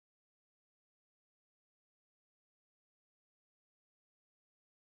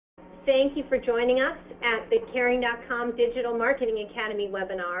Thank you for joining us at the Caring.com Digital Marketing Academy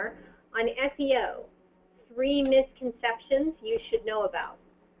webinar on SEO, 3 misconceptions you should know about.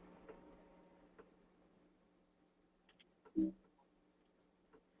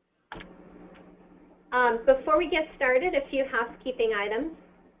 Before we get started, a few housekeeping items.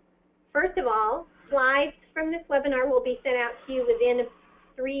 First of all, slides from this webinar will be sent out to you within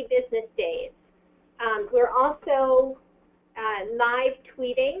 3 business days. We're also live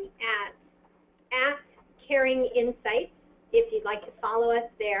tweeting at Caring Insights if you'd like to follow us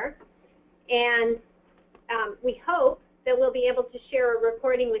there. And we hope that we'll be able to share a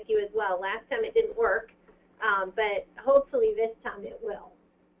recording with you as well. Last time it didn't work, but hopefully this time it will.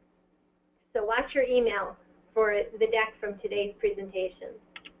 So watch your email for the deck from today's presentation.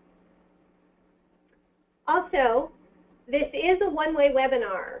 Also, this is a one-way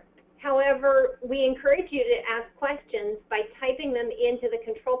webinar. However, we encourage you to ask questions by typing them into the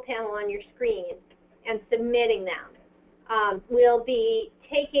control panel on your screen and submitting them. We'll be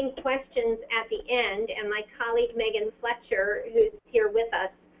taking questions at the end, and my colleague Megan Fletcher, who's here with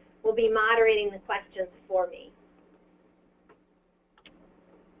us, will be moderating the questions for me.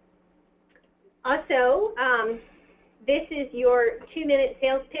 Also, this is your 2-minute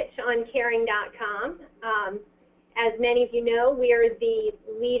sales pitch on Caring.com. As many of you know, we are the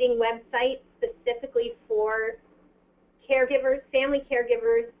leading website specifically for caregivers, family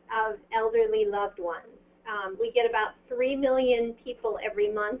caregivers of elderly loved ones. We get about 3 million people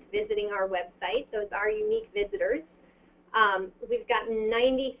every month visiting our website. Those are unique visitors. We've got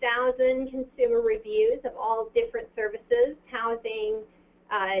 90,000 consumer reviews of all different services, housing,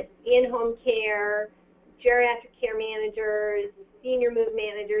 in-home care, geriatric care managers, senior move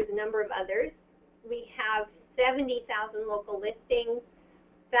managers, a number of others. We have 70,000 local listings,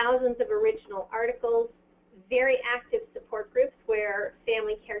 thousands of original articles, very active support groups where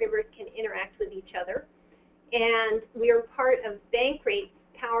family caregivers can interact with each other. And we are part of Bankrate's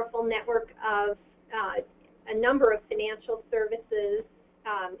powerful network of a number of financial services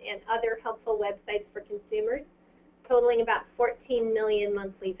and other helpful websites for consumers, totaling about 14 million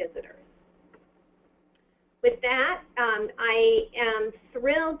monthly visitors. With that, I am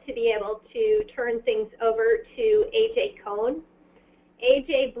thrilled to be able to turn things over to AJ Kohn.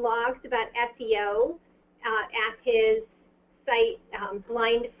 AJ blogs about SEO at his site,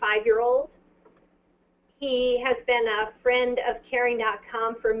 Blind 5-Year-Old. He has been a friend of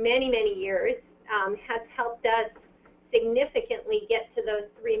Caring.com for many, many years, has helped us significantly get to those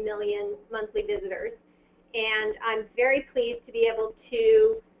 3 million monthly visitors. And I'm very pleased to be able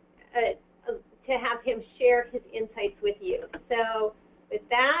to have him share his insights with you. So with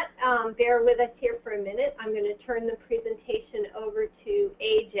that, bear with us here for a minute. I'm going to turn the presentation over to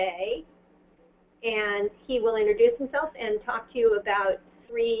AJ, and he will introduce himself and talk to you about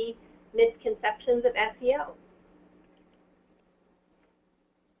 3 misconceptions of SEO.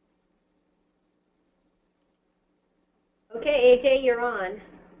 Okay, AJ, you're on.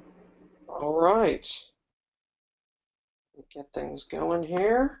 All right. Get things going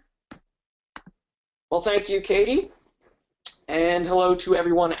here. Well, thank you, Katie, and hello to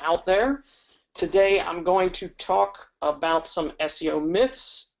everyone out there. Today I'm going to talk about some SEO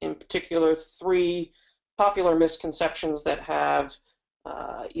myths, in particular 3 popular misconceptions that have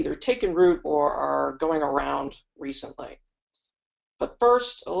either taken root or are going around recently. But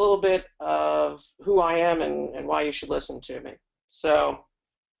first, a little bit of who I am and why you should listen to me. So,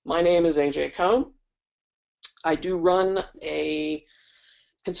 my name is AJ Kohn. I do run a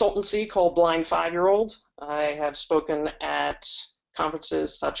consultancy called Blind 5-Year-Old. I have spoken at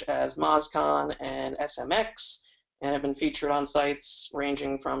conferences such as MozCon and SMX, and have been featured on sites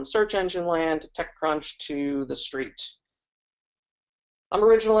ranging from Search Engine Land to TechCrunch to The Street. I'm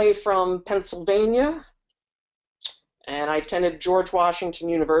originally from Pennsylvania, and I attended George Washington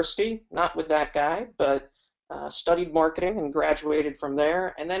University, not with that guy, but studied marketing and graduated from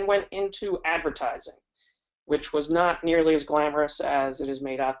there, and then went into advertising, which was not nearly as glamorous as it is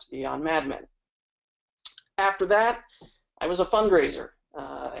made out to be on Mad Men. After that, I was a fundraiser,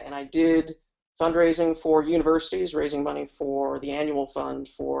 and I did fundraising for universities, raising money for the annual fund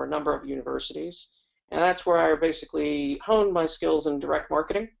for a number of universities, and that's where I basically honed my skills in direct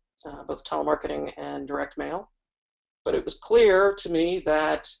marketing, both telemarketing and direct mail. But it was clear to me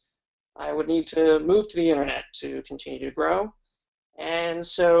that I would need to move to the internet to continue to grow, and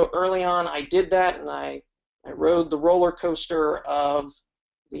so early on I did that, and I rode the roller coaster of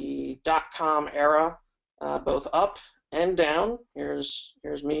the .com era, both up and down. Here's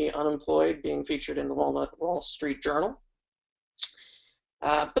me unemployed being featured in the Wall Street Journal.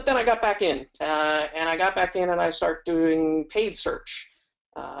 But then I got back in, and I started doing paid search.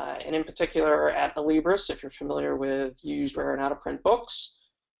 and in particular at Alibris, if you're familiar with used, rare, and out-of-print books.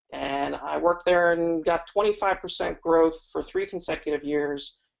 And I worked there and got 25% growth for 3 consecutive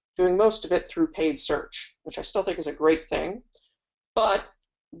years, doing most of it through paid search, which I still think is a great thing. But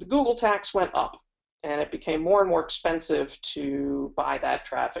the Google tax went up, and it became more and more expensive to buy that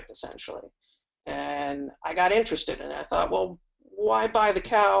traffic, essentially. And I got interested, and I thought, well, why buy the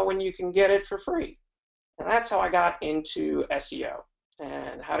cow when you can get it for free? And that's how I got into SEO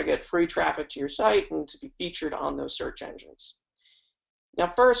and how to get free traffic to your site and to be featured on those search engines. Now,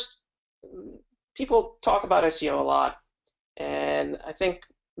 first, people talk about SEO a lot, and I think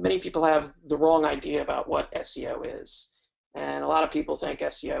many people have the wrong idea about what SEO is. And a lot of people think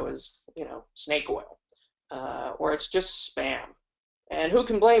SEO is, snake oil, or it's just spam. And who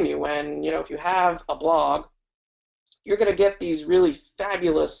can blame you when, if you have a blog, you're going to get these really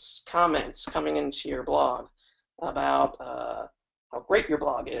fabulous comments coming into your blog about how great your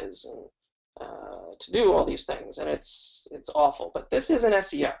blog is and to do all these things, and it's awful. But this isn't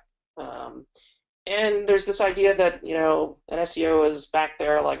SEO. And there's this idea that, an SEO is back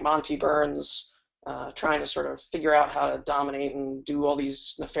there like Monty Burns trying to sort of figure out how to dominate and do all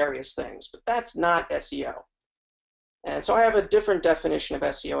these nefarious things. But that's not SEO. And so I have a different definition of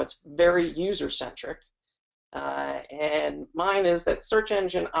SEO. It's very user-centric. And mine is that search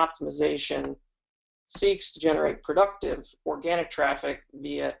engine optimization seeks to generate productive organic traffic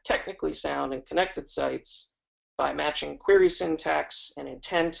via technically sound and connected sites by matching query syntax and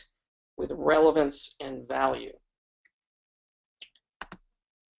intent with relevance and value.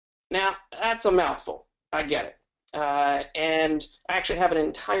 Now, that's a mouthful. I get it. And I actually have an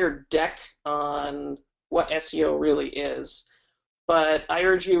entire deck on what SEO really is. But I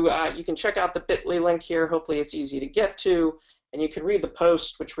urge you, you can check out the bit.ly link here. Hopefully it's easy to get to. And you can read the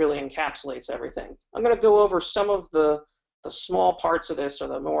post, which really encapsulates everything. I'm going to go over some of the small parts of this, or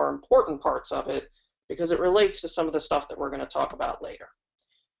the more important parts of it, because it relates to some of the stuff that we're going to talk about later.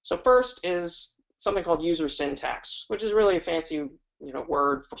 So first is something called user syntax, which is really a fancy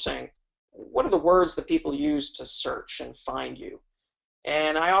word for saying, what are the words that people use to search and find you?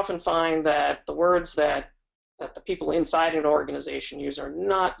 And I often find that the words that the people inside an organization use are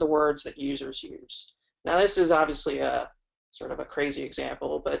not the words that users use. Now, this is obviously a sort of a crazy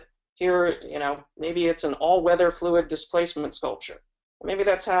example, but here, maybe it's an all-weather fluid displacement sculpture. Maybe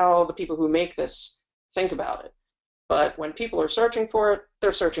that's how the people who make this think about it. But when people are searching for it,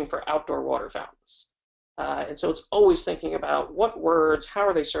 they're searching for outdoor water fountains. And so it's always thinking about what words, how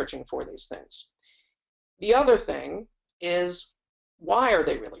are they searching for these things? The other thing is, why are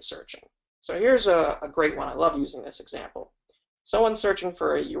they really searching? So here's a great one. I love using this example. Someone's searching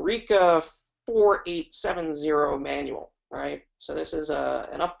for a Eureka 4870 manual, right? So this is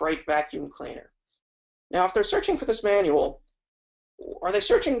an upright vacuum cleaner. Now, if they're searching for this manual, are they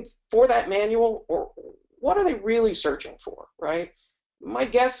searching for that manual, or what are they really searching for, right? My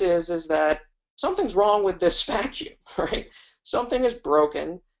guess is that something's wrong with this vacuum, right? Something is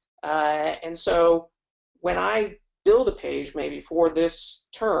broken, and so when I build a page maybe for this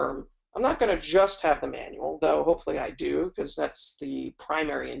term, I'm not going to just have the manual, though hopefully I do, because that's the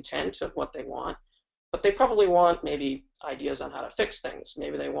primary intent of what they want. But they probably want maybe ideas on how to fix things.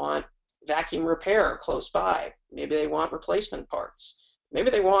 Maybe they want vacuum repair close by. Maybe they want replacement parts. Maybe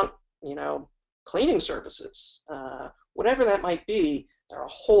they want, cleaning services. Whatever that might be, there are a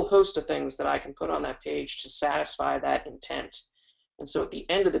whole host of things that I can put on that page to satisfy that intent. And so at the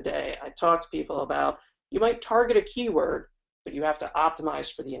end of the day, I talk to people about, you might target a keyword, but you have to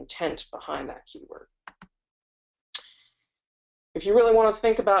optimize for the intent behind that keyword. If you really want to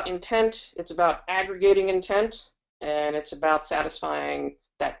think about intent, it's about aggregating intent, and it's about satisfying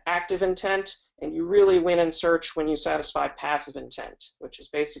that active intent, and you really win in search when you satisfy passive intent, which is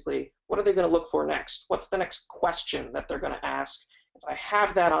basically, what are they going to look for next? What's the next question that they're going to ask? If I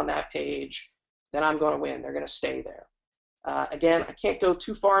have that on that page, then I'm going to win. They're going to stay there. Again, I can't go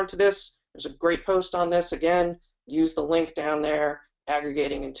too far into this. There's a great post on this. Again, use the link down there,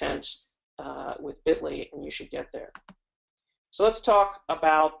 aggregating intent with bit.ly, and you should get there. So let's talk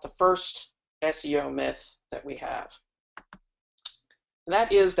about the first SEO myth that we have. And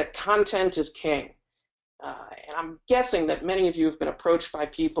that is that content is king. And I'm guessing that many of you have been approached by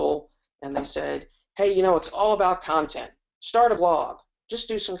people and they said, hey, it's all about content. Start a blog. Just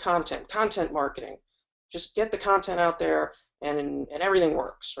do some content marketing. Just get the content out there and everything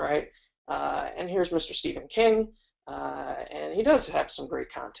works, right? And here's Mr. Stephen King, and he does have some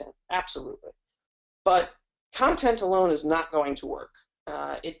great content, absolutely. But content alone is not going to work.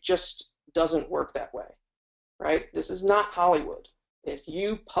 It just doesn't work that way, right? This is not Hollywood. If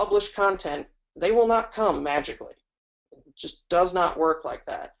you publish content, they will not come magically. It just does not work like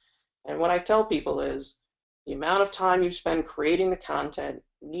that. And what I tell people is the amount of time you spend creating the content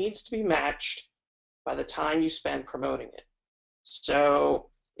needs to be matched by the time you spend promoting it. So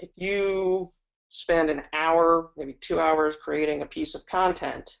if you spend an hour, maybe 2 hours creating a piece of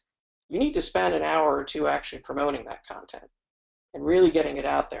content, you need to spend an hour or two actually promoting that content and really getting it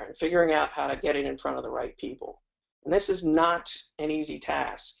out there and figuring out how to get it in front of the right people. And this is not an easy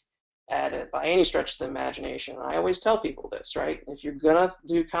task by any stretch of the imagination. I always tell people this, right? If you're gonna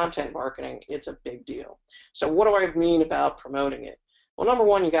do content marketing, it's a big deal. So what do I mean about promoting it? Well, number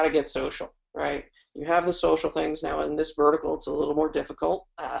one, you got to get social, right? You have the social things now in this vertical. It's a little more difficult,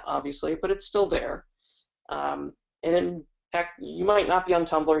 obviously, but it's still there. And in fact, you might not be on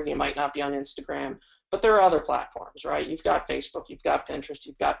Tumblr, you might not be on Instagram, but there are other platforms, right? You've got Facebook, you've got Pinterest,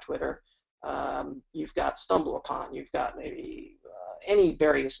 you've got Twitter, you've got StumbleUpon, you've got maybe any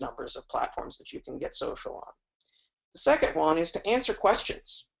various numbers of platforms that you can get social on. The second one is to answer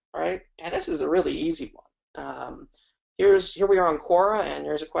questions, right? And this is a really easy one. Here we are on Quora, and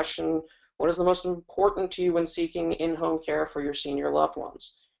here's a question: what is the most important to you when seeking in-home care for your senior loved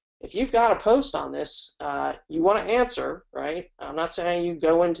ones? If you've got a post on this, you want to answer, right? I'm not saying you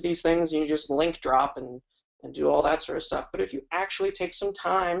go into these things and you just link drop and do all that sort of stuff, but if you actually take some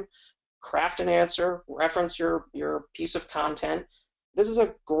time, craft an answer, reference your piece of content, this is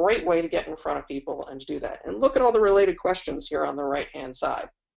a great way to get in front of people and to do that. And look at all the related questions here on the right-hand side.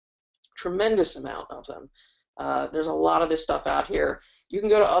 Tremendous amount of them. There's a lot of this stuff out here. You can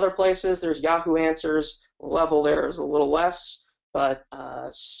go to other places. There's Yahoo Answers. The level there is a little less, but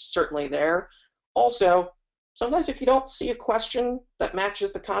certainly there. Also, sometimes if you don't see a question that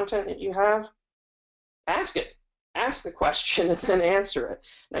matches the content that you have, ask it. Ask the question and then answer it.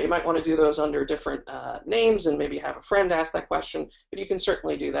 Now, you might want to do those under different names and maybe have a friend ask that question, but you can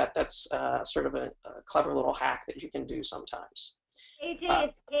certainly do that. That's sort of a clever little hack that you can do sometimes. AJ,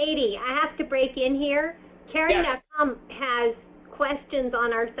 it's Katie. I have to break in here. Caring.com has questions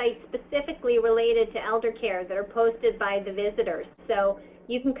on our site specifically related to elder care that are posted by the visitors. So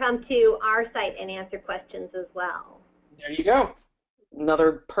you can come to our site and answer questions as well. There you go.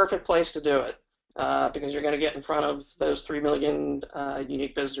 Another perfect place to do it. Because you're going to get in front of those 3 million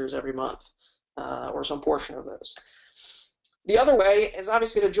unique visitors every month, or some portion of those. The other way is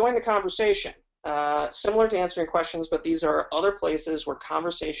obviously to join the conversation. Similar to answering questions, but these are other places where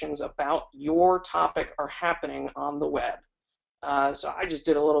conversations about your topic are happening on the web. So I just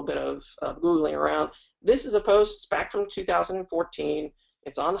did a little bit of Googling around. This is a post, it's back from 2014.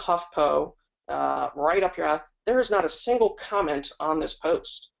 It's on HuffPo, right up here. There is not a single comment on this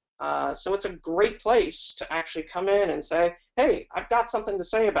post. So it's a great place to actually come in and say, hey, I've got something to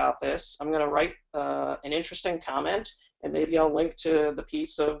say about this. I'm going to write an interesting comment, and maybe I'll link to the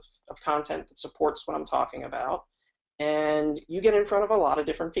piece of content that supports what I'm talking about. And you get in front of a lot of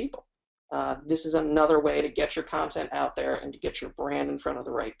different people. This is another way to get your content out there and to get your brand in front of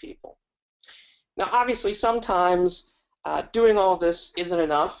the right people. Now, obviously, sometimes doing all this isn't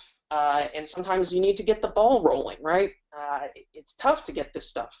enough, and sometimes you need to get the ball rolling, right? It's tough to get this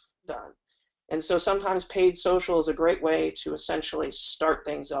stuff done. And so sometimes paid social is a great way to essentially start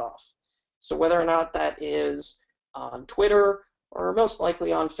things off. So whether or not that is on Twitter or most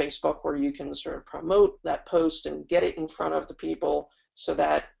likely on Facebook, where you can sort of promote that post and get it in front of the people so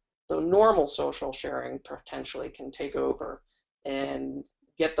that the normal social sharing potentially can take over and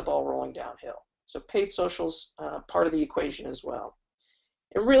get the ball rolling downhill. So paid social's part of the equation as well.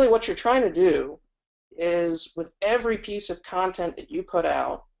 And really what you're trying to do is with every piece of content that you put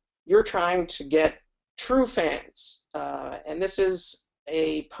out, you're trying to get true fans. And this is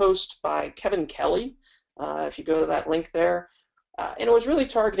a post by Kevin Kelly, if you go to that link there. And it was really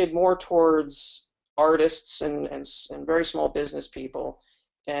targeted more towards artists and very small business people.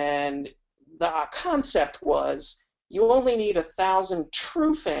 And the concept was you only need 1,000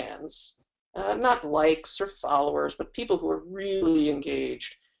 true fans, not likes or followers, but people who are really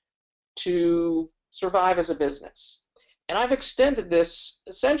engaged to survive as a business. And I've extended this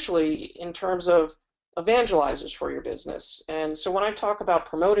essentially in terms of evangelizers for your business. And so when I talk about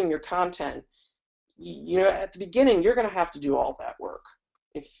promoting your content, you know, at the beginning, you're going to have to do all that work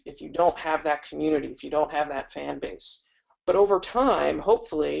if you don't have that community, if you don't have that fan base. But over time,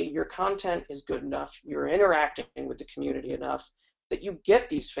 hopefully, your content is good enough, you're interacting with the community enough that you get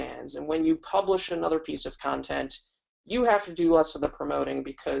these fans. And when you publish another piece of content, you have to do less of the promoting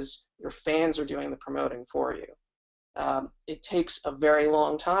because your fans are doing the promoting for you. It takes a very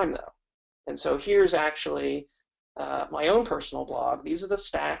long time, though. And so here's actually my own personal blog. These are the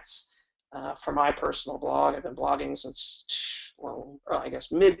stats for my personal blog. I've been blogging since well, I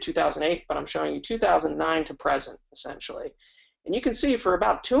guess mid-2008, but I'm showing you 2009 to present, essentially. And you can see for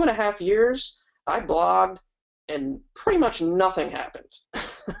about 2.5 years, I blogged and pretty much nothing happened.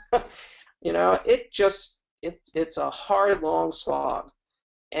 You know, it's a hard, long slog.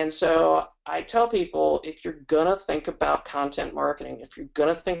 And so I tell people, if you're gonna think about content marketing, if you're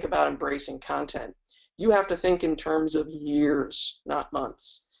gonna think about embracing content, you have to think in terms of years, not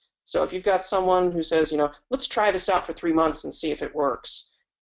months. So if you've got someone who says, you know, let's try this out for 3 months and see if it works,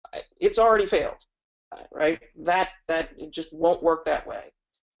 it's already failed, right? That it just won't work that way.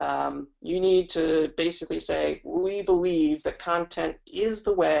 You need to basically say, we believe that content is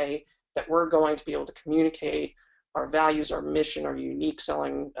the way that we're going to be able to communicate our values, our mission, our unique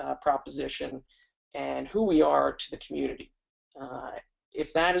selling proposition, and who we are to the community.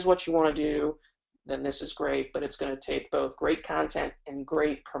 If that is what you want to do, then this is great, but it's going to take both great content and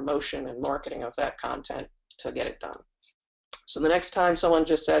great promotion and marketing of that content to get it done. So the next time someone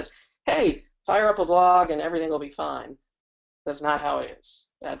just says, hey, fire up a blog and everything will be fine, that's not how it is.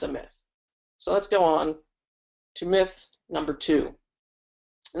 That's a myth. So let's go on to myth number 2.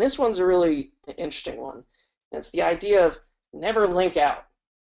 And this one's a really interesting one. It's the idea of never link out,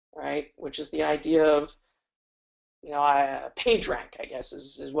 right? Which is the idea of, you know, page rank, I guess,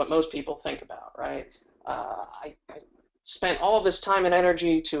 is what most people think about, right? I spent all of this time and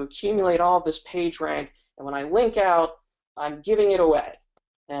energy to accumulate all of this page rank, and when I link out, I'm giving it away,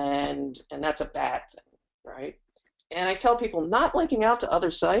 and that's a bad thing, right? And I tell people, not linking out to other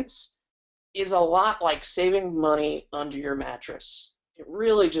sites is a lot like saving money under your mattress. It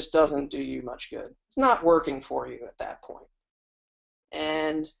really just doesn't do you much good. It's not working for you at that point.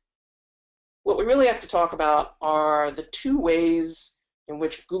 And what we really have to talk about are the 2 ways in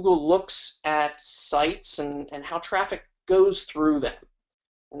which Google looks at sites and how traffic goes through them.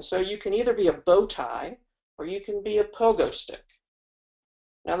 And so you can either be a bow tie or you can be a pogo stick.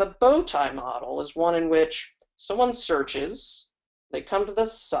 Now the bow tie model is one in which someone searches, they come to the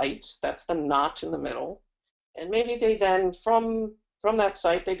site, that's the knot in the middle, and maybe they then, from that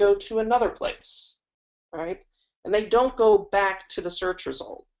site, they go to another place, right? And they don't go back to the search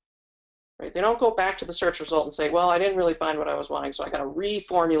result. Right? They don't go back to the search result and say, well, I didn't really find what I was wanting, so I got to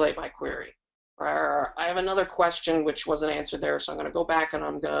reformulate my query. Or I have another question which wasn't answered there, so I'm going to go back and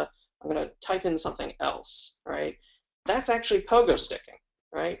I'm going to type in something else, right? That's actually pogo sticking,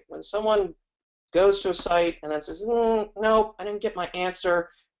 right? When someone goes to a site and then says, no, I didn't get my answer,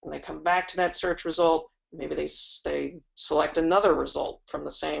 and they come back to that search result, maybe they select another result from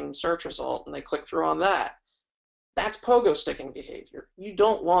the same search result and they click through on that. That's pogo sticking behavior. You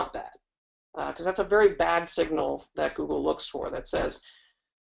don't want that. Because that's a very bad signal that Google looks for that says,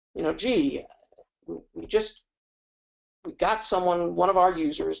 you know, gee, we got one of our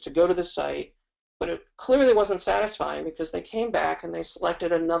users to go to the site, but it clearly wasn't satisfying because they came back and they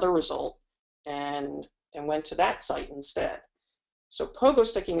selected another result and went to that site instead. So pogo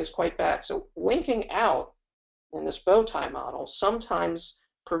sticking is quite bad. So linking out in this bow tie model sometimes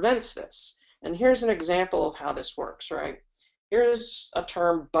prevents this. And here's an example of how this works, right? Here's a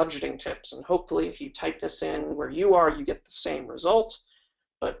term, budgeting tips, and hopefully if you type this in where you are, you get the same result.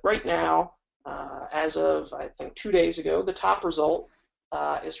 But right now, as of, I think, 2 days ago, the top result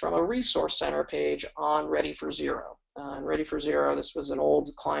is from a resource center page on Ready for Zero. And Ready for Zero, this was an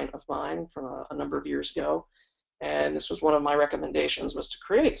old client of mine from a number of years ago, and this was one of my recommendations, was to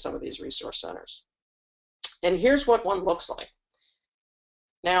create some of these resource centers. And here's what one looks like.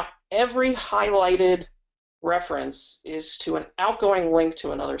 Now, every highlighted reference is to an outgoing link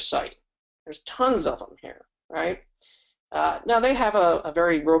to another site. There's tons of them here, right? Now they have a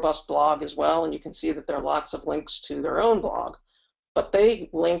very robust blog as well, and you can see that there are lots of links to their own blog, but they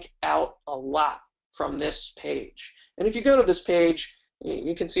link out a lot from this page. And if you go to this page,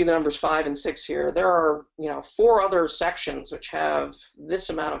 you can see the numbers 5 and 6 here. There are, 4 other sections which have this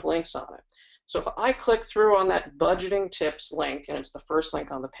amount of links on it. So if I click through on that budgeting tips link, and it's the first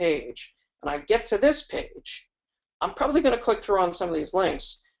link on the page, and I get to this page, I'm probably going to click through on some of these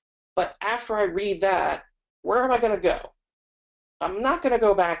links, but after I read that, where am I going to go? I'm not going to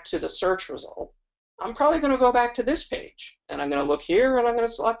go back to the search result. I'm probably going to go back to this page, and I'm going to look here, and I'm going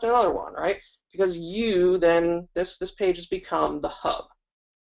to select another one, right? Because this page has become the hub.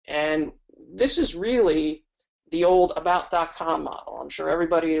 And this is really the old about.com model. I'm sure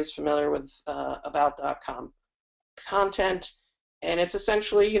everybody is familiar with about.com content, and it's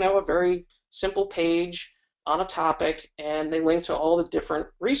essentially, a very simple page on a topic, and they link to all the different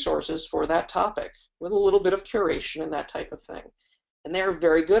resources for that topic with a little bit of curation and that type of thing. And they're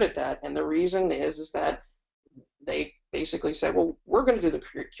very good at that, and the reason is that they basically said, well, we're going to do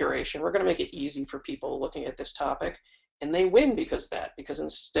the curation, we're going to make it easy for people looking at this topic, And they win because of that, because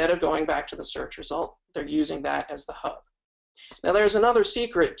instead of going back to the search result, they're using that as the hub. Now there's another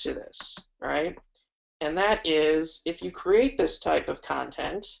secret to this, right? And that is, if you create this type of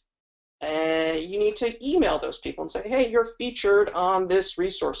content, you need to email those people and say, hey, you're featured on this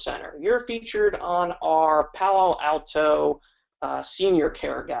resource center. You're featured on our Palo Alto senior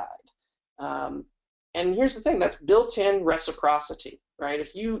care guide. And here's the thing, that's built-in reciprocity, right?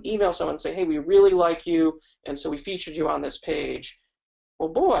 If you email someone and say, hey, we really like you, and so we featured you on this page, well,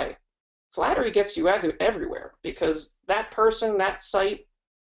 boy, flattery gets you everywhere, because that person, that site,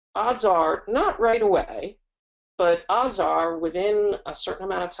 odds are, not right away, but odds are within a certain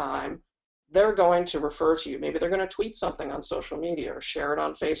amount of time, they're going to refer to you. Maybe they're going to tweet something on social media or share it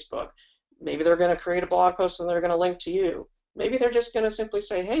on Facebook. Maybe they're going to create a blog post and they're going to link to you. Maybe they're just going to simply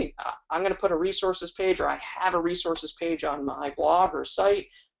say, hey, I'm going to put a resources page, or I have a resources page on my blog or site.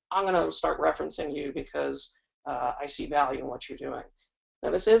 I'm going to start referencing you because I see value in what you're doing.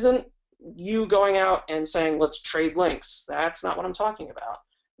 Now, this isn't you going out and saying, let's trade links. That's not what I'm talking about.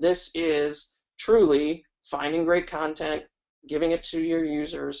 This is truly finding great content, giving it to your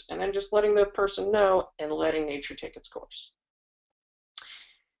users, and then just letting the person know and letting nature take its course.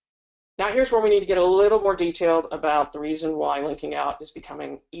 Now here's where we need to get a little more detailed about the reason why linking out is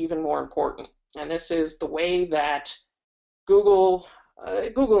becoming even more important. And this is the way that Google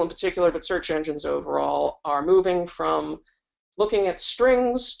in particular, but search engines overall, are moving from looking at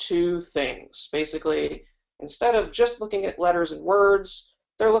strings to things. Basically, instead of just looking at letters and words,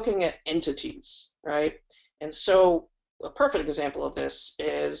 they're looking at entities, right? And so a perfect example of this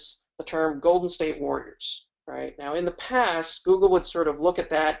is the term Golden State Warriors, right? Now in the past, Google would sort of look at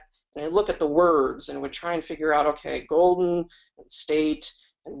that and look at the words and would try and figure out, okay, golden and state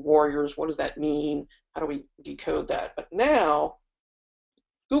and warriors, what does that mean? How do we decode that? But now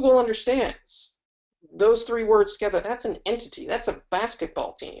Google understands those three words together. That's an entity. That's a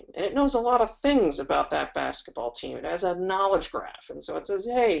basketball team. And it knows a lot of things about that basketball team. It has a knowledge graph. And so it says,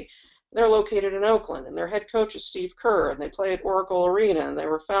 hey, they're located in Oakland, and their head coach is Steve Kerr, and they play at Oracle Arena, and they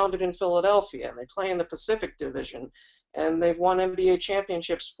were founded in Philadelphia, and they play in the Pacific Division, and they've won NBA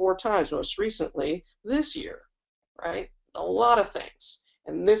championships 4 times, most recently this year, right? A lot of things.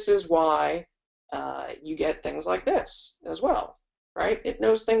 And this is why you get things like this as well, right? It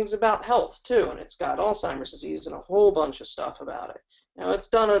knows things about health, too, and it's got Alzheimer's disease and a whole bunch of stuff about it. Now, it's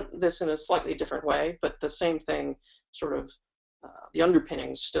done this in a slightly different way, but the same thing, sort of, the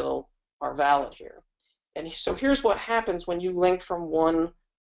underpinnings still are valid here. And so here's what happens when you link from one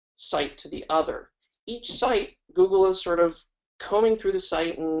site to the other. Each site, Google is sort of combing through the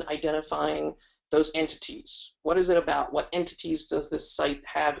site and identifying those entities. What is it about? What entities does this site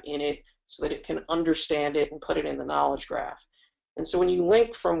have in it so that it can understand it and put it in the knowledge graph? And so when you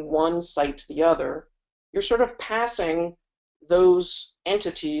link from one site to the other, you're sort of passing those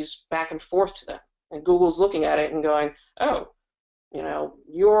entities back and forth to them. And Google's looking at it and going, oh, you know,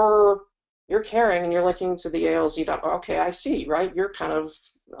 you're caring and you're linking to the ALZ. Okay, I see, right? You're kind of,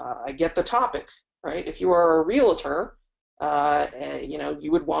 I get the topic, right? If you are a realtor, you know,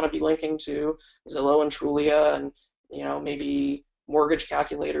 you would want to be linking to Zillow and Trulia and, you know, maybe mortgage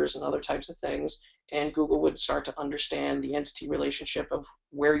calculators and other types of things. And Google would start to understand the entity relationship of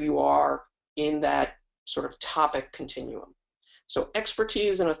where you are in that sort of topic continuum. So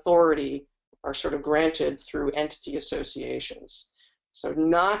expertise and authority are sort of granted through entity associations. So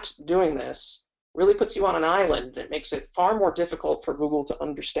not doing this really puts you on an island. It makes it far more difficult for Google to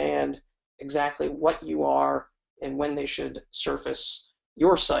understand exactly what you are and when they should surface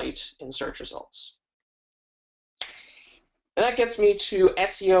your site in search results. And that gets me to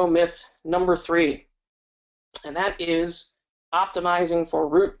SEO myth number 3, and that is optimizing for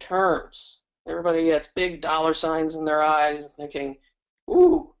root terms. Everybody gets big dollar signs in their eyes thinking,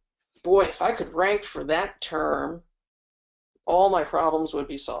 ooh, boy, if I could rank for that term, all my problems would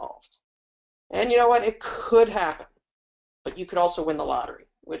be solved. And you know what? It could happen, but you could also win the lottery,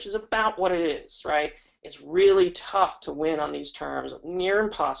 which is about what it is, right? It's really tough to win on these terms, near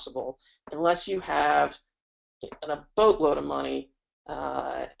impossible, unless you have a boatload of money,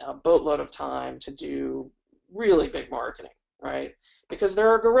 a boatload of time to do really big marketing, right? Because there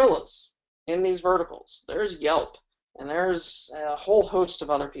are gorillas in these verticals. There's Yelp, and there's a whole host of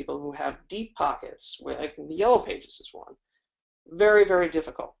other people who have deep pockets. Like the Yellow Pages is one. Very, very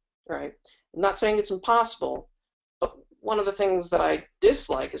difficult, right? I'm not saying it's impossible, but one of the things that I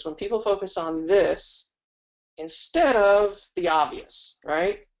dislike is when people focus on this instead of the obvious,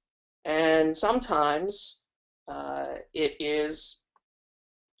 right? And sometimes it is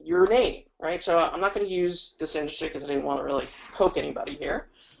your name, right? So I'm not going to use this industry because I didn't want to really poke anybody here.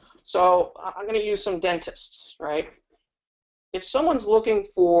 So I'm going to use some dentists, right? if someone's looking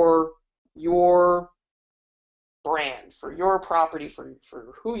for your brand, for your property, for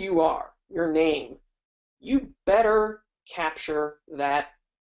who you are, your name, you better capture that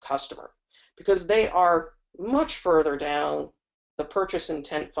customer because they are much further down the purchase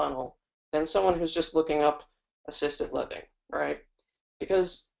intent funnel than someone who's just looking up assisted living, right?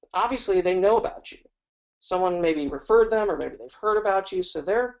 Because obviously they know about you. Someone maybe referred them or maybe they've heard about you, so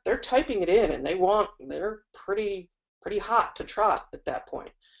they're typing it in and they're pretty hot to trot at that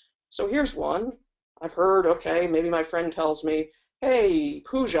point. So here's one. I've heard, okay, maybe my friend tells me, hey,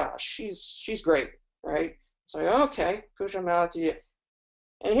 Pooja, she's great, right? So I go, okay, Pooja Malati,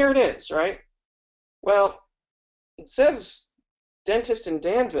 and here it is, right? Well, it says dentist in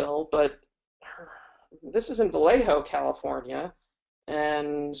Danville, but this is in Vallejo, California,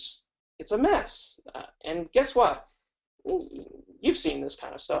 and it's a mess. And guess what? You've seen this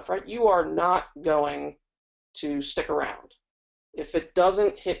kind of stuff, right? You are not going to stick around. If it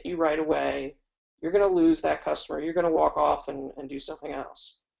doesn't hit you right away, you're going to lose that customer. You're going to walk off and do something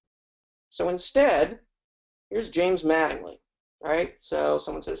else. So instead, here's James Mattingly, right? So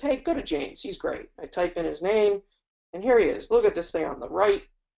someone says, hey, go to James. He's great. I type in his name, and here he is. Look at this thing on the right.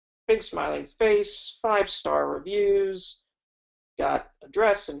 Big smiling face, 5-star reviews, got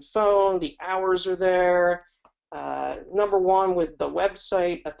address and phone, the hours are there. Number one with the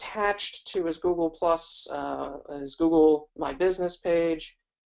website attached to his Google Plus, his Google My Business page.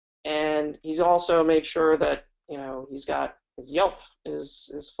 And he's also made sure that, he's got his Yelp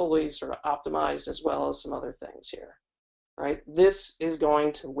is fully sort of optimized as well as some other things here, right? This is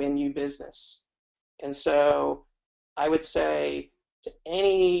going to win you business. And so I would say to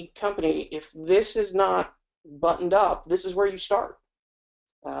any company, if this is not buttoned up, this is where you start.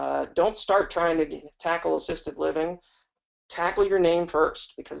 Don't start trying to tackle assisted living. Tackle your name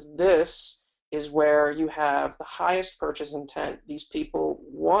first, because this is where you have the highest purchase intent. These people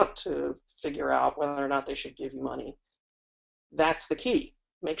want to figure out whether or not they should give you money. That's the key.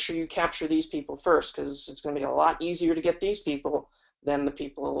 Make sure you capture these people first, because it's going to be a lot easier to get these people than the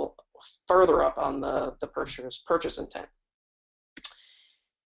people further up on the purchase intent.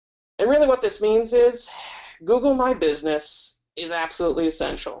 And really what this means is Google My Business is absolutely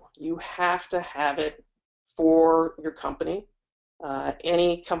essential. You have to have it for your company.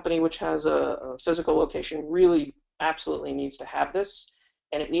 Any company which has a physical location really absolutely needs to have this,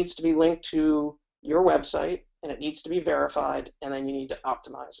 and it needs to be linked to your website, and it needs to be verified, and then you need to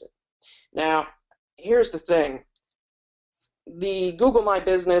optimize it. Now, here's the thing. The Google My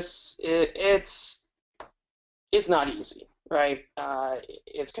Business, it's not easy, right?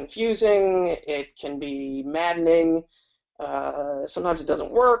 It's confusing. It can be maddening. Sometimes it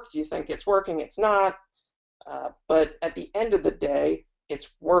doesn't work. You think it's working. It's not. But at the end of the day,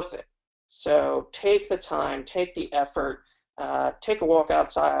 it's worth it. So take the time, take the effort, take a walk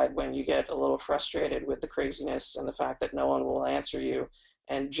outside when you get a little frustrated with the craziness and the fact that no one will answer you,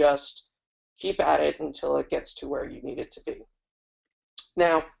 and just keep at it until it gets to where you need it to be.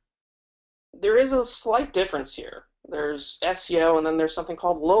 Now, there is a slight difference here. There's SEO, and then there's something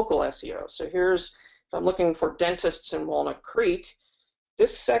called local SEO. So here's, if I'm looking for dentists in Walnut Creek,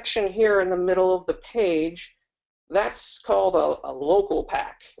 this section here in the middle of the page, that's called a local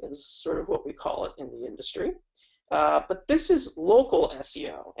pack, is sort of what we call it in the industry. But this is local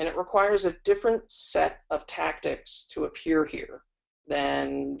SEO, and it requires a different set of tactics to appear here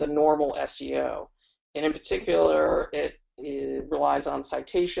than the normal SEO. And in particular, it relies on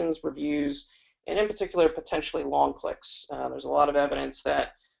citations, reviews, and in particular, potentially long clicks. There's a lot of evidence that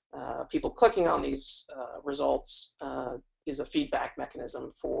people clicking on these results is a feedback mechanism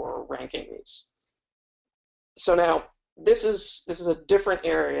for ranking these. So now, this is a different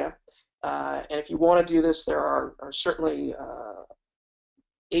area, and if you want to do this, there are certainly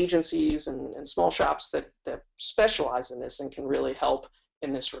agencies and small shops that specialize in this and can really help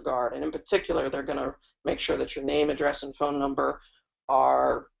in this regard. And in particular, they're going to make sure that your name, address, and phone number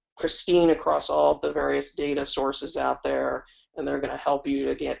are pristine across all of the various data sources out there, and they're going to help you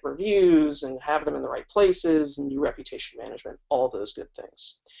to get reviews and have them in the right places and do reputation management, all of those good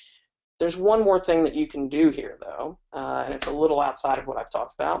things. There's one more thing that you can do here, though, and it's a little outside of what I've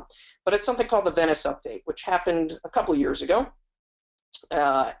talked about, but it's something called the Venice Update, which happened a couple of years ago.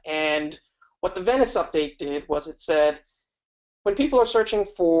 And what the Venice Update did was it said, when people are searching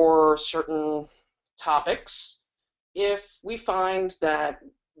for certain topics, if we find that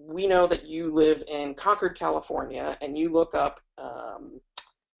we know that you live in Concord, California, and you look up, I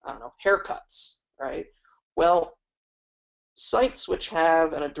don't know, haircuts, right? Well, sites which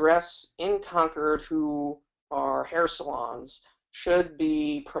have an address in Concord who are hair salons should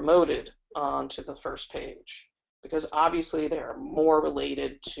be promoted onto the first page. because obviously they're more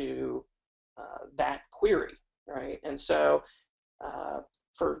related to that query, right? And so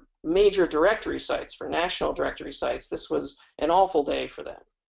for major directory sites, for national directory sites, this was an awful day for them,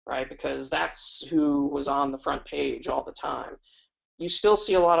 right? Because that's who was on the front page all the time. You still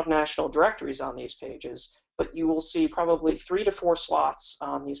see a lot of national directories on these pages, but you will see probably 3 to 4 slots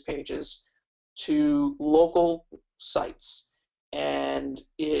on these pages to local sites. And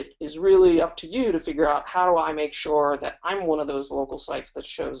it is really up to you to figure out, how do I make sure that I'm one of those local sites that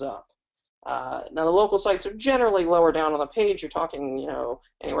shows up? Now, the local sites are generally lower down on the page. You're talking,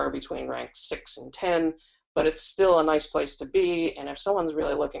 anywhere between rank 6 and 10, but it's still a nice place to be. And if someone's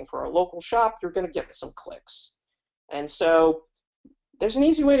really looking for a local shop, you're going to get some clicks. And so there's an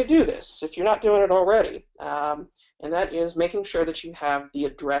easy way to do this if you're not doing it already, and that is making sure that you have the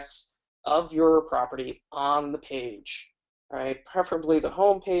address of your property on the page, right? Preferably the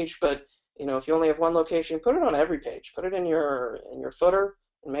home page, but if you only have one location, put it on every page. Put it in your footer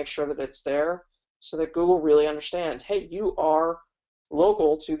and make sure that it's there so that Google really understands, hey, you are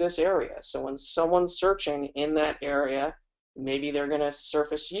local to this area. So when someone's searching in that area, maybe they're going to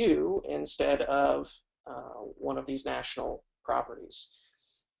surface you instead of one of these national properties.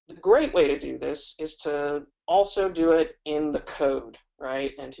 The great way to do this is to also do it in the code,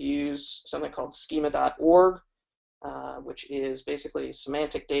 right? And to use something called schema.org, which is basically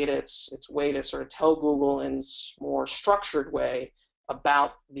semantic data. It's a way to sort of tell Google in a more structured way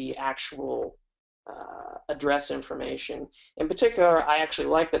about the actual address information. In particular, I actually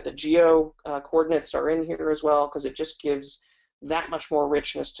like that the geo coordinates are in here as well, because it just gives that much more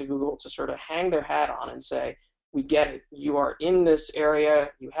richness to Google to sort of hang their hat on and say, we get it. You are in this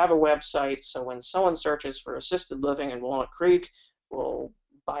area. You have a website. So when someone searches for assisted living in Walnut Creek, well,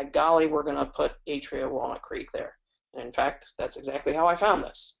 by golly, we're going to put Atria Walnut Creek there. And in fact, that's exactly how I found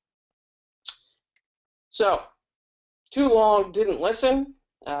this. So, too long, didn't listen.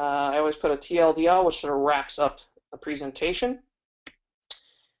 I always put a TLDL, which sort of wraps up a presentation.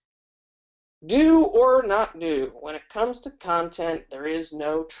 Do or not do. When it comes to content, there is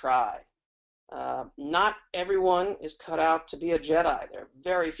no try. Not everyone is cut out to be a Jedi. There are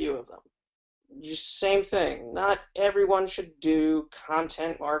very few of them. Just same thing. Not everyone should do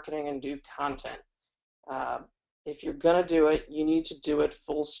content marketing and do content. If you're going to do it, you need to do it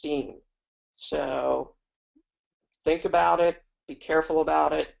full steam. So think about it, be careful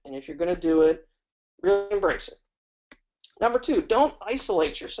about it, and if you're going to do it, really embrace it. Number 2, don't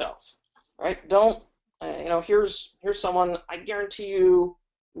isolate yourself, right? Don't, here's someone, I guarantee you,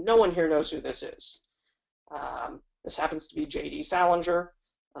 no one here knows who this is. This happens to be J.D. Salinger,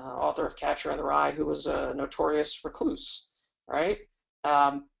 author of Catcher in the Rye, who was a notorious recluse, right?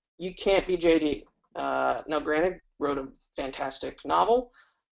 You can't be J.D. Now, granted, wrote a fantastic novel,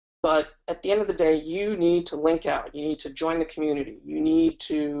 but at the end of the day, you need to link out. You need to join the community. You need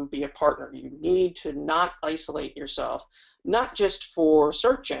to be a partner. You need to not isolate yourself, not just for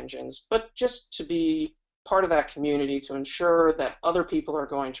search engines, but just to be part of that community, to ensure that other people are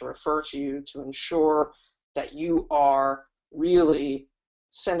going to refer to you, to ensure that you are really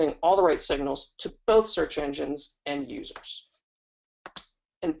sending all the right signals to both search engines and users.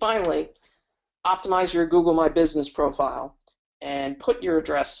 And finally, optimize your Google My Business profile and put your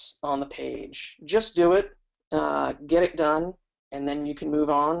address on the page. Just do it, get it done, and then you can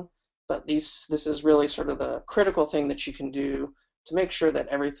move on. But this is really sort of the critical thing that you can do to make sure that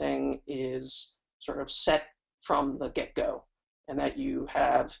everything is sort of set from the get-go, and that you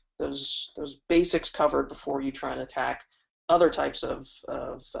have those basics covered before you try and attack other types of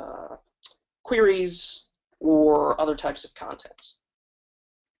queries or other types of content.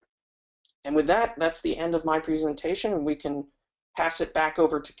 And with that, that's the end of my presentation, and we can pass it back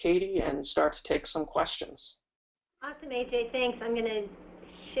over to Katie and start to take some questions. Awesome, AJ, thanks. I'm going to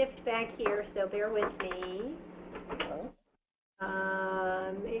shift back here, so bear with me. Okay.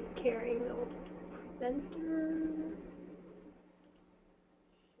 Carrying the center.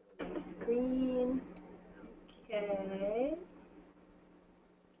 Screen. Okay.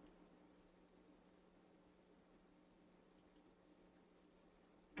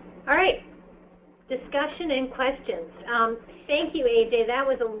 All right. Discussion and questions. Thank you, AJ. That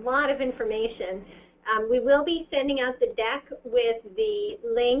was a lot of information. We will be sending out the deck with the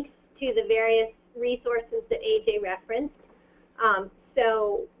links to the various resources that AJ referenced.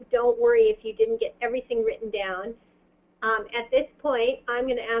 So don't worry if you didn't get everything written down. At this point, I'm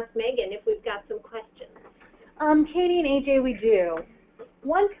going to ask Megan if we've got some questions. Katie and AJ, we do.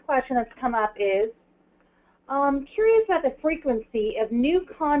 One question that's come up is, curious about the frequency of new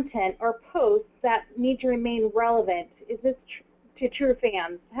content or posts that need to remain relevant. Is this to true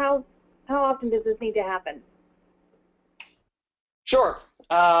fans? How often does this need to happen? Sure.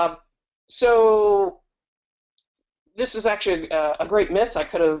 So this is actually a great myth. I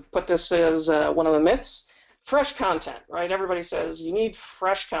could have put this as one of the myths. Fresh content, right? Everybody says you need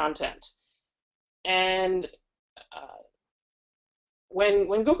fresh content. And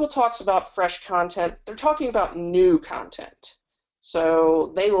when Google talks about fresh content, they're talking about new content.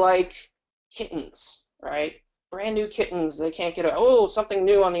 So they like kittens, right? Brand new kittens. They can't get something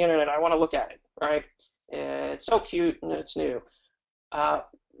new on the internet. I want to look at it, right? It's so cute and it's new.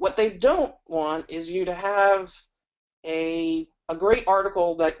 What they don't want is you to have a great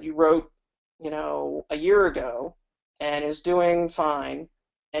article that you wrote, a year ago and is doing fine,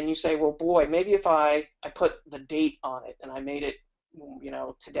 and you say, well, boy, maybe if I put the date on it and I made it,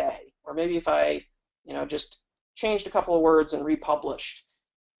 today, or maybe if I, just changed a couple of words and republished.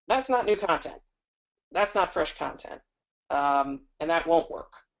 That's not new content. That's not fresh content, and that won't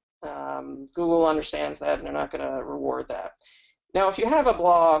work. Google understands that, and they're not going to reward that. Now, if you have a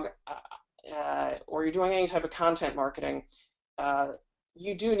blog or you're doing any type of content marketing,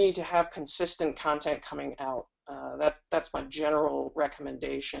 you do need to have consistent content coming out. That's my general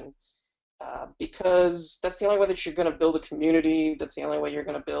recommendation, because that's the only way that you're going to build a community. That's the only way you're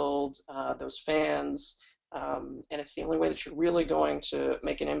going to build those fans, and it's the only way that you're really going to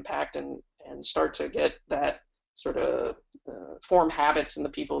make an impact and start to get that sort of form habits in the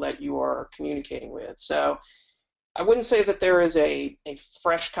people that you are communicating with. So I wouldn't say that there is a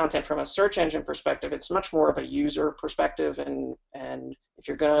fresh content from a search engine perspective. It's much more of a user perspective, and if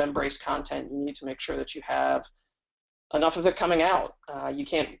you're going to embrace content, you need to make sure that you have enough of it coming out. You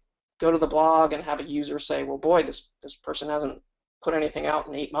can't go to the blog and have a user say, well, boy, this person hasn't put anything out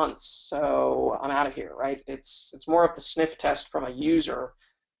in 8 months, so I'm out of here, right? It's more of the sniff test from a user,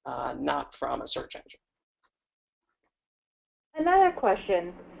 not from a search engine. Another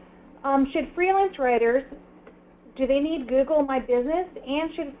question. Should freelance writers, do they need Google My Business,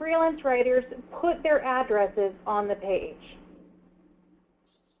 and should freelance writers put their addresses on the page?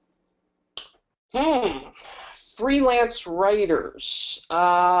 Freelance writers.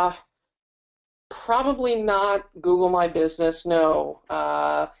 Probably not Google My Business, no.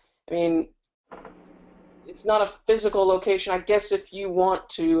 I mean, it's not a physical location. I guess if you want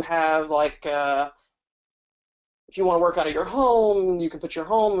to have, like, if you want to work out of your home, you can put your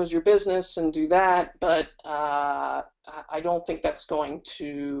home as your business and do that, but I don't think that's going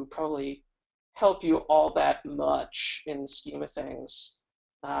to probably help you all that much in the scheme of things.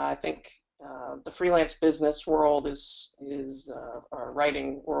 I think the freelance business world our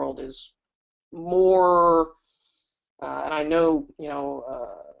writing world is more, and I know,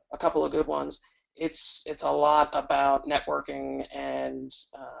 a couple of good ones. It's a lot about networking and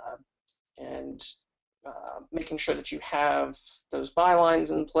making sure that you have those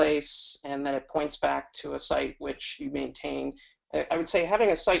bylines in place and that it points back to a site which you maintain. I would say having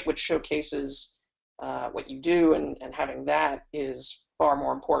a site which showcases what you do and having that is far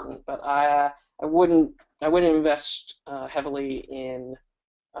more important. But I wouldn't invest heavily in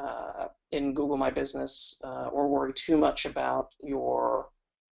Google My Business or worry too much about your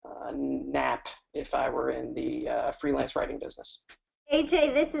NAP if I were in the freelance writing business.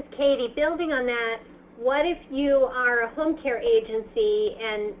 AJ, this is Katie. Building on that, what if you are a home care agency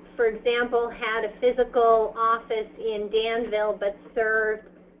and, for example, had a physical office in Danville but served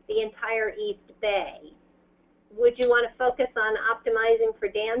the entire East Bay? Would you want to focus on optimizing for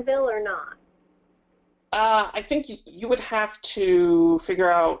Danville or not? I think you would have to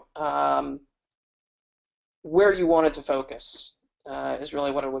figure out where you wanted to focus, is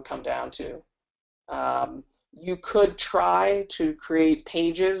really what it would come down to. You could try to create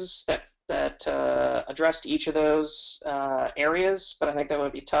pages that addressed each of those areas, but I think that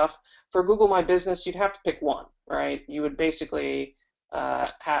would be tough. For Google My Business, you'd have to pick one, right? You would basically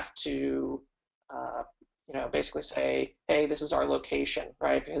have to basically say, hey, this is our location,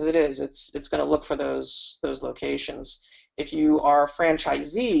 right? Because it's going to look for those locations. If you are a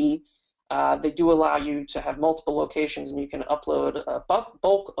franchisee, they do allow you to have multiple locations, and you can upload a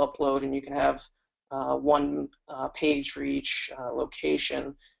bulk upload, and you can have one page for each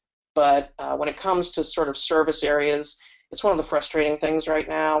location. But when it comes to sort of service areas, it's one of the frustrating things right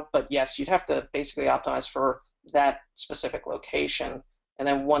now. But yes, you'd have to basically optimize for that specific location. And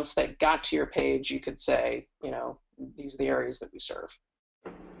then once they got to your page, you could say, these are the areas that we serve.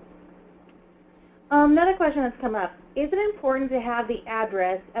 Another question that's come up. Is it important to have the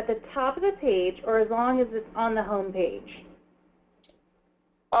address at the top of the page or as long as it's on the home page?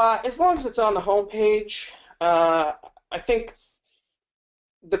 As long as it's on the home page, I think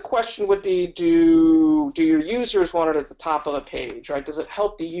the question would be, do your users want it at the top of the page, right? Does it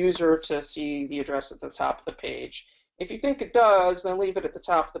help the user to see the address at the top of the page? If you think it does, then leave it at the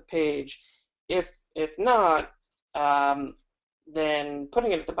top of the page. If not, then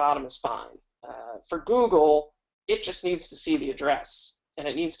putting it at the bottom is fine. For Google, it just needs to see the address, and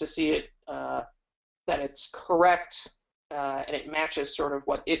it needs to see it that it's correct and it matches sort of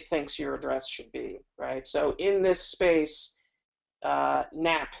what it thinks your address should be, right? So in this space,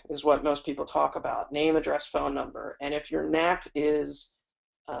 NAP is what most people talk about, name, address, phone number. And if your NAP is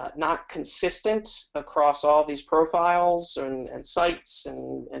not consistent across all these profiles and sites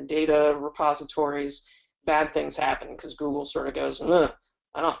and data repositories, bad things happen because Google sort of goes, I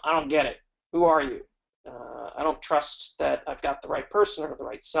don't get it. Who are you? I don't trust that I've got the right person or the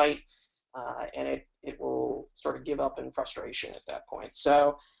right site, and it will sort of give up in frustration at that point.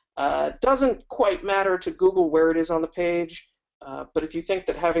 So it doesn't quite matter to Google where it is on the page, but if you think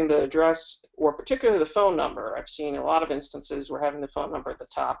that having the address, or particularly the phone number, I've seen a lot of instances where having the phone number at the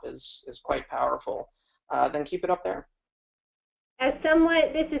top is quite powerful, then keep it up there.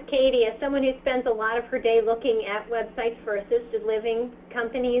 This is Katie, as someone who spends a lot of her day looking at websites for assisted living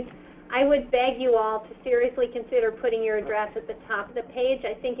companies, I would beg you all to seriously consider putting your address at the top of the page.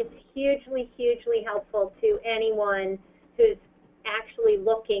 I think it's hugely, hugely helpful to anyone who's actually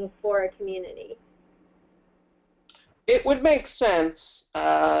looking for a community. It would make sense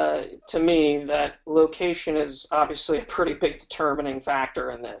to me that location is obviously a pretty big determining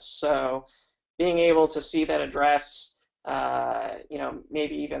factor in this. So being able to see that address,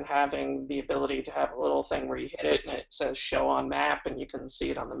 maybe even having the ability to have a little thing where you hit it and it says show on map and you can see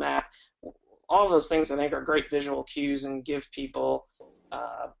it on the map. All those things I think are great visual cues and give people,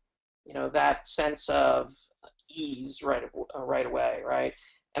 that sense of ease right away, right?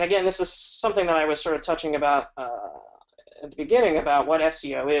 And again, this is something that I was sort of touching about at the beginning about what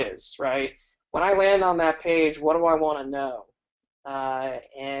SEO is, right? When I land on that page, what do I want to know?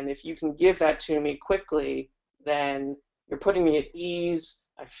 And if you can give that to me quickly, then you're putting me at ease.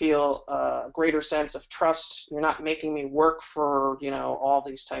 I feel a greater sense of trust. You're not making me work for, all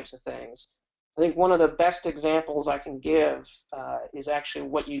these types of things. I think one of the best examples I can give is actually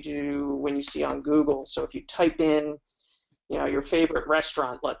what you do when you see on Google. So if you type in, your favorite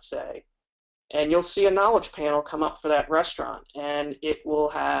restaurant, let's say, and you'll see a knowledge panel come up for that restaurant, and it will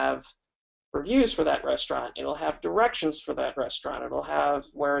have reviews for that restaurant. It'll have directions for that restaurant. It'll have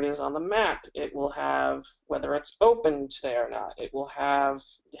where it is on the map. It will have whether it's open today or not. It will have,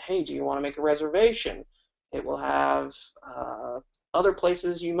 hey, do you want to make a reservation? It will have other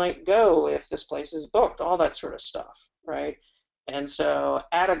places you might go if this place is booked, all that sort of stuff, right? And so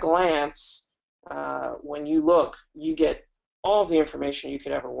at a glance, when you look, you get all of the information you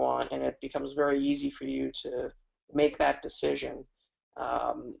could ever want, and it becomes very easy for you to make that decision.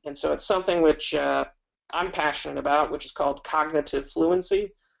 And so it's something which I'm passionate about, which is called cognitive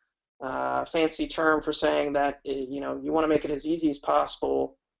fluency, fancy term for saying that you want to make it as easy as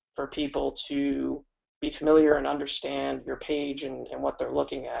possible for people to be familiar and understand your page and what they're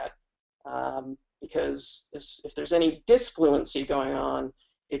looking at. Because if there's any disfluency going on,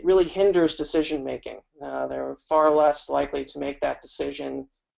 it really hinders decision making. They're far less likely to make that decision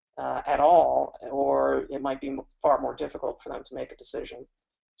at all, or it might be far more difficult for them to make a decision.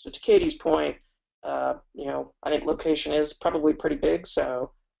 So to Katie's point, I think location is probably pretty big,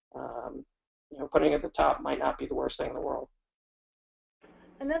 so putting it at the top might not be the worst thing in the world.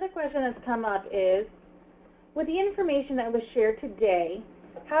 Another question that's come up is, with the information that was shared today,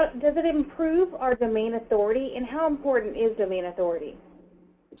 how does it improve our domain authority, and how important is domain authority?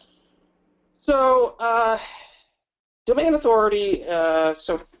 So domain authority,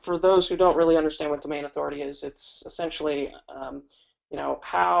 so for those who don't really understand what domain authority is, it's essentially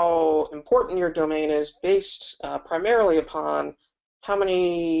how important your domain is based primarily upon how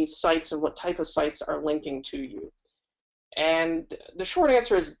many sites and what type of sites are linking to you. And the short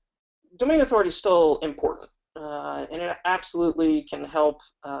answer is domain authority is still important, and it absolutely can help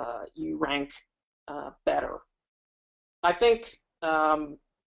you rank better. I think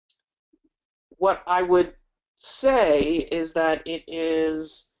what I would say is that it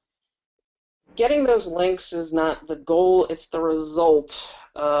is getting those links is not the goal, it's the result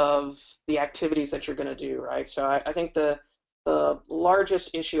of the activities that you're going to do, right? So I think the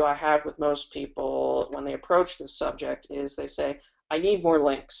largest issue I have with most people when they approach this subject is they say, I need more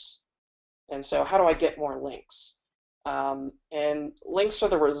links. And so how do I get more links? And links are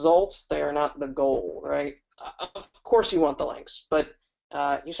the results, they are not the goal, right? Of course you want the links, but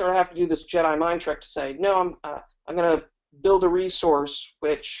you sort of have to do this Jedi mind trick to say, no, I'm going to build a resource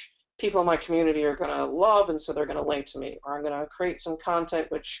which people in my community are going to love, and so they're going to link to me. Or I'm going to create some content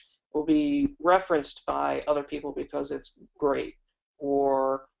which will be referenced by other people because it's great.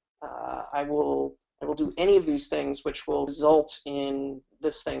 Or I will I will do any of these things which will result in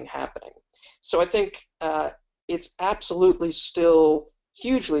this thing happening. So I think it's absolutely still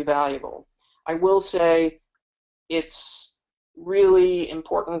hugely valuable. I will say it's really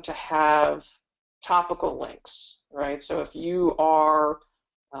important to have topical links, right? So if you are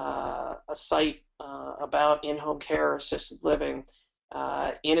a site about in-home care or assisted living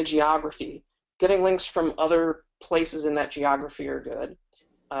in a geography, getting links from other places in that geography are good.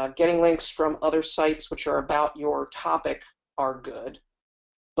 Getting links from other sites which are about your topic are good.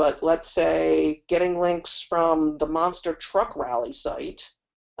 But let's say getting links from the Monster Truck Rally site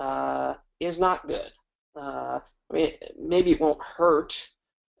is not good. I mean, maybe it won't hurt,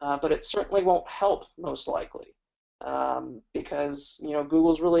 but it certainly won't help, most likely, because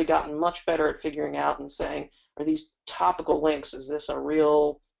Google's really gotten much better at figuring out and saying, are these topical links? Is this a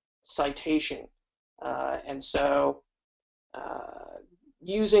real citation? And so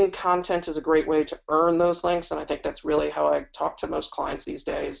using content is a great way to earn those links, and I think that's really how I talk to most clients these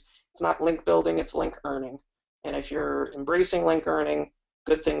days. It's not link building, it's link earning. And if you're embracing link earning,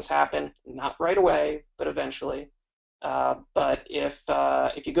 good things happen, not right away, but eventually. But if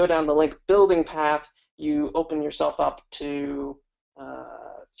you go down the link building path, you open yourself up to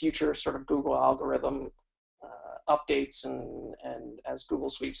future sort of Google algorithm updates, and as Google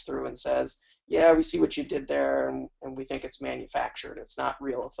sweeps through and says, yeah, we see what you did there, and we think it's manufactured. It's not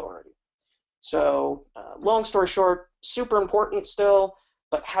real authority. So long story short, super important still,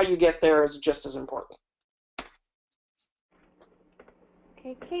 but how you get there is just as important.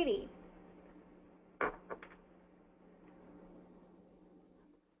 Okay, Katie.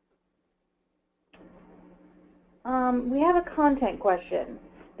 We have a content question.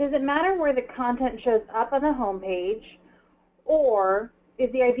 Does it matter where the content shows up on the homepage, or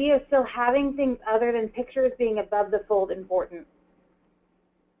is the idea of still having things other than pictures being above the fold important?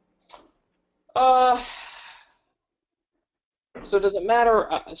 So does it matter?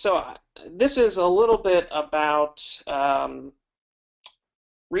 This is a little bit about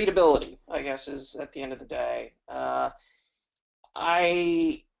readability, I guess, is at the end of the day.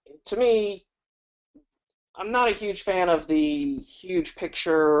 To me, I'm not a huge fan of the huge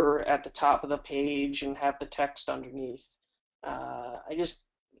picture at the top of the page and have the text underneath.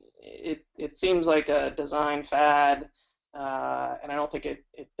 It seems like a design fad, and I don't think it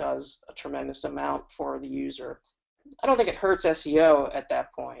does a tremendous amount for the user. I don't think it hurts SEO at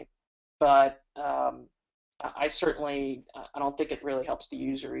that point, but I don't think it really helps the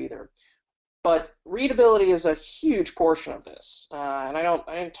user either. But readability is a huge portion of this, and I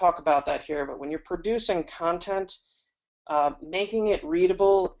didn't talk about that here. But when you're producing content, making it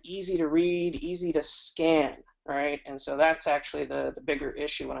readable, easy to read, easy to scan, right? And so that's actually the bigger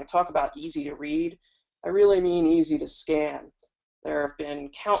issue. When I talk about easy to read, I really mean easy to scan. There have been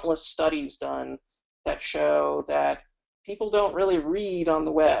countless studies done that show that people don't really read on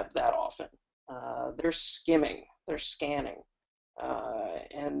the web that often. They're skimming, they're scanning.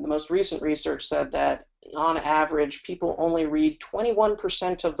 And the most recent research said that on average, people only read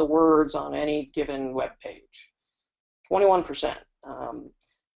 21% of the words on any given web page. 21%.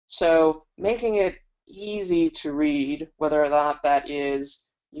 So making it easy to read, whether or not that is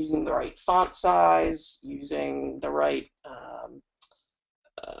using the right font size, using the right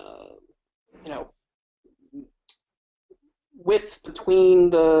width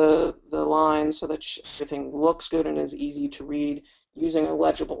between the lines so that everything looks good and is easy to read, using a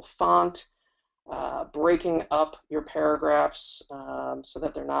legible font, breaking up your paragraphs so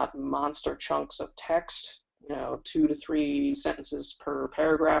that they're not monster chunks of text, 2 to 3 sentences per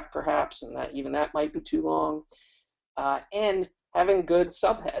paragraph perhaps, and that might be too long, and having good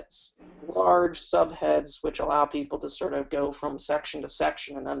subheads, large subheads which allow people to sort of go from section to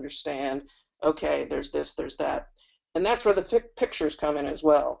section and understand, okay, there's this, there's that. And that's where the pictures come in as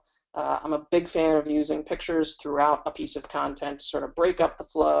well. I'm a big fan of using pictures throughout a piece of content to sort of break up the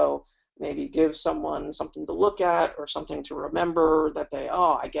flow, maybe give someone something to look at or something to remember that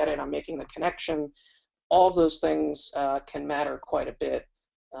I get it, I'm making the connection. All of those things can matter quite a bit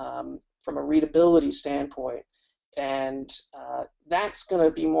from a readability standpoint. And that's going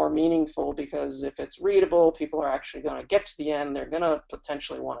to be more meaningful because if it's readable, people are actually going to get to the end. They're going to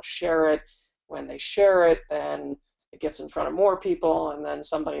potentially want to share it. When they share it, then it gets in front of more people, and then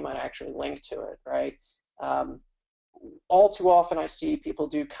somebody might actually link to it, right? All too often I see people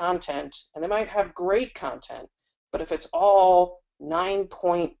do content, and they might have great content, but if it's all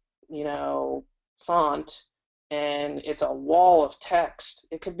 9-point, font, and it's a wall of text,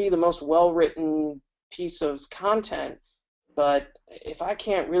 it could be the most well-written piece of content, but if I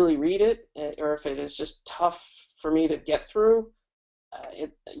can't really read it, or if it is just tough for me to get through,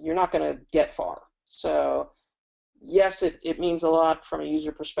 you're not going to get far. So yes, it means a lot from a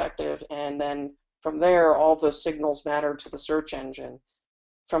user perspective, and then from there, all the signals matter to the search engine.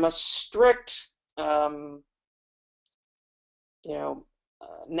 From a strict,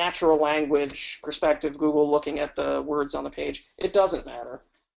 natural language perspective, Google looking at the words on the page, it doesn't matter.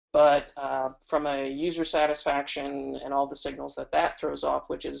 But from a user satisfaction and all the signals that throws off,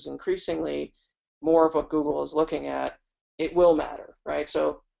 which is increasingly more of what Google is looking at, it will matter, right?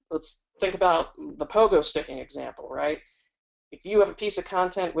 So let's think about the pogo sticking example, right? If you have a piece of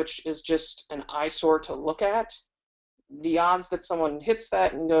content which is just an eyesore to look at, the odds that someone hits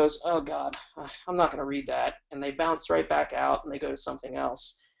that and goes, oh God, I'm not going to read that, and they bounce right back out and they go to something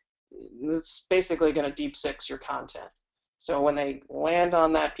else, it's basically going to deep six your content. So when they land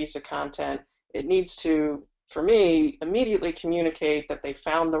on that piece of content, it needs to, for me, immediately communicate that they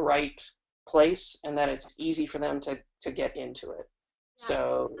found the right place and that it's easy for them to get into it. Yeah.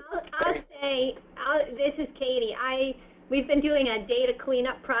 So I'll say, this is Katie. We've been doing a data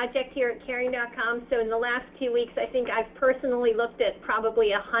cleanup project here at Caring.com, so in the last 2 weeks, I think I've personally looked at probably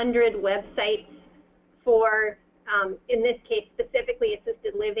 100 websites for, in this case, specifically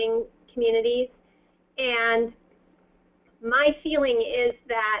assisted living communities. And my feeling is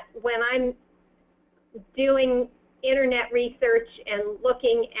that when I'm doing internet research and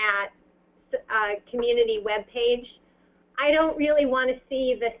looking at a community web page, I don't really want to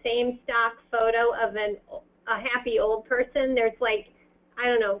see the same stock photo of a happy old person. There's like, I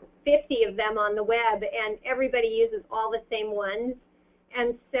don't know, 50 of them on the web, and everybody uses all the same ones.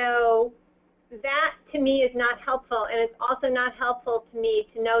 And so that to me is not helpful, and it's also not helpful to me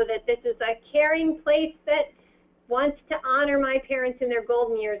to know that this is a caring place that wants to honor my parents in their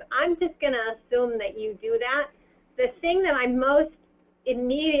golden years. I'm just going to assume that you do that. The thing that I most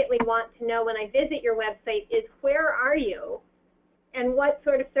immediately want to know when I visit your website is, where are you and what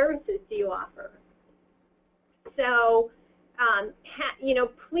sort of services do you offer? So,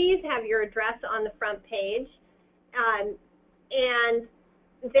 please have your address on the front page, and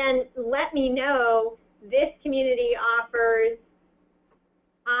then let me know this community offers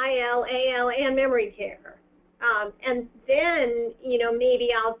IL, AL, and memory care. And then, maybe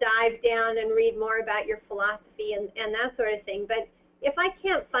I'll dive down and read more about your philosophy and that sort of thing. But if I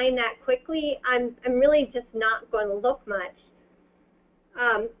can't find that quickly, I'm really just not going to look much.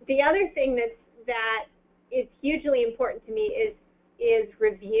 The other thing that is hugely important to me is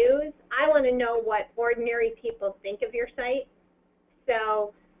reviews. I want to know what ordinary people think of your site.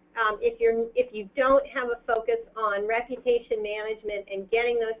 So if you don't have a focus on reputation management and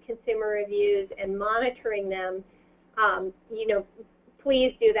getting those consumer reviews and monitoring them,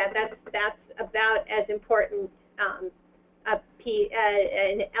 please do that. That's about as important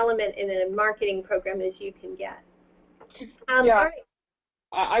an element in a marketing program as you can get. Yeah. All right.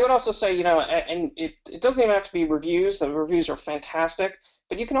 I would also say, and it doesn't even have to be reviews. The reviews are fantastic,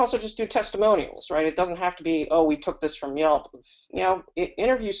 but you can also just do testimonials, right? It doesn't have to be, oh, we took this from Yelp.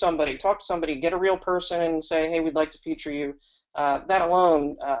 Interview somebody, talk to somebody, get a real person and say, hey, we'd like to feature you. That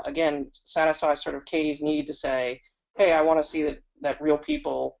alone, again, satisfies sort of Katie's need to say, hey, I want to see that real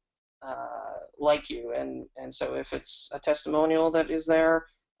people like you. And so if it's a testimonial that is there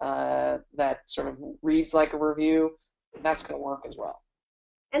that sort of reads like a review, that's going to work as well.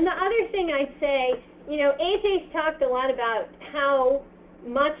 And the other thing I'd say, AJ's talked a lot about how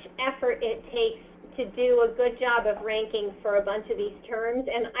much effort it takes to do a good job of ranking for a bunch of these terms.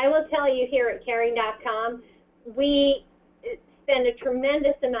 And I will tell you, here at Caring.com, we spend a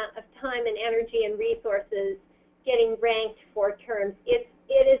tremendous amount of time and energy and resources getting ranked for terms. It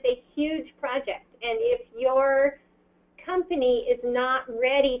is a huge project. And if your company is not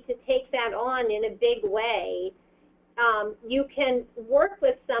ready to take that on in a big way, you can work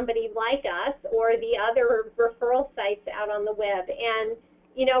with somebody like us or the other referral sites out on the web and,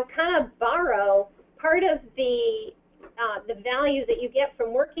 kind of borrow part of the value that you get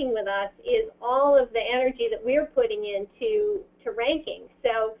from working with us is all of the energy that we're putting into ranking.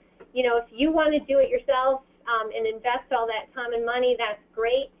 So, if you want to do it yourself and invest all that time and money, that's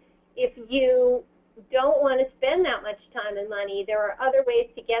great. If you don't want to spend that much time and money, there are other ways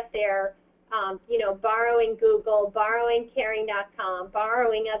to get there. Borrowing Google, borrowing Caring.com,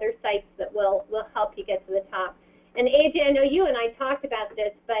 borrowing other sites that will help you get to the top. And AJ, I know you and I talked about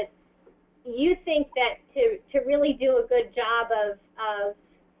this, but you think that to really do a good job of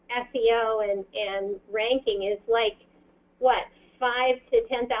SEO and ranking is like, what, $5,000 to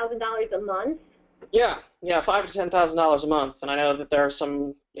 $10,000 a month? Yeah, $5,000 to $10,000 a month. And I know that there are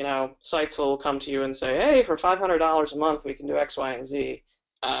some, sites that will come to you and say, hey, for $500 a month, we can do X, Y, and Z.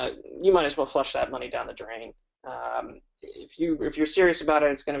 You might as well flush that money down the drain. If you're serious about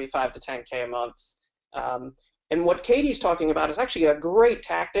it, it's going to be $5,000 to $10,000 a month. And what Katie's talking about is actually a great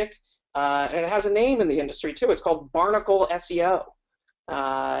tactic, and it has a name in the industry too. It's called barnacle SEO.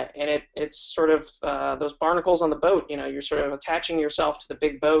 And it's sort of those barnacles on the boat. You know, you're sort of attaching yourself to the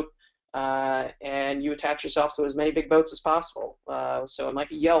big boat, and you attach yourself to as many big boats as possible. So it might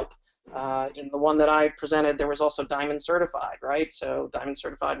be Yelp. In the one that I presented, there was also Diamond Certified, right? So Diamond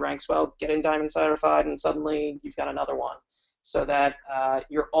Certified ranks well. Get in Diamond Certified, and suddenly you've got another one. So that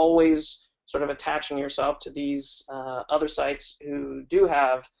you're always sort of attaching yourself to these other sites who do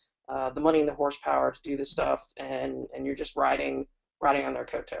have the money and the horsepower to do this stuff, and you're just riding on their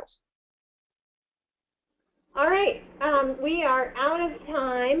coattails. All right, we are out of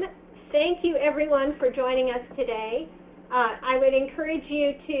time. Thank you, everyone, for joining us today. I would encourage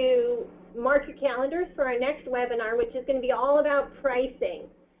you to mark your calendars for our next webinar, which is going to be all about pricing,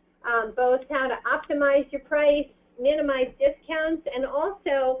 both how to optimize your price, minimize discounts, and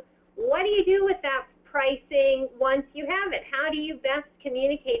also what do you do with that pricing once you have it? How do you best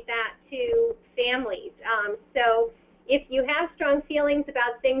communicate that to families? So if you have strong feelings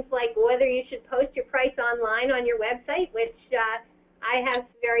about things like whether you should post your price online on your website, which I have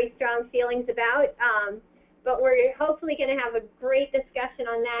very strong feelings about, but we're hopefully going to have a great discussion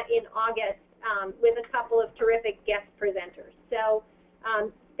on that in August with a couple of terrific guest presenters. So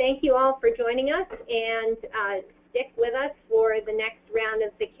thank you all for joining us, and stick with us for the next round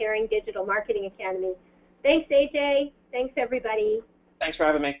of the Caring Digital Marketing Academy. Thanks, AJ. Thanks, everybody. Thanks for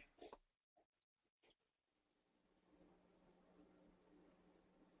having me.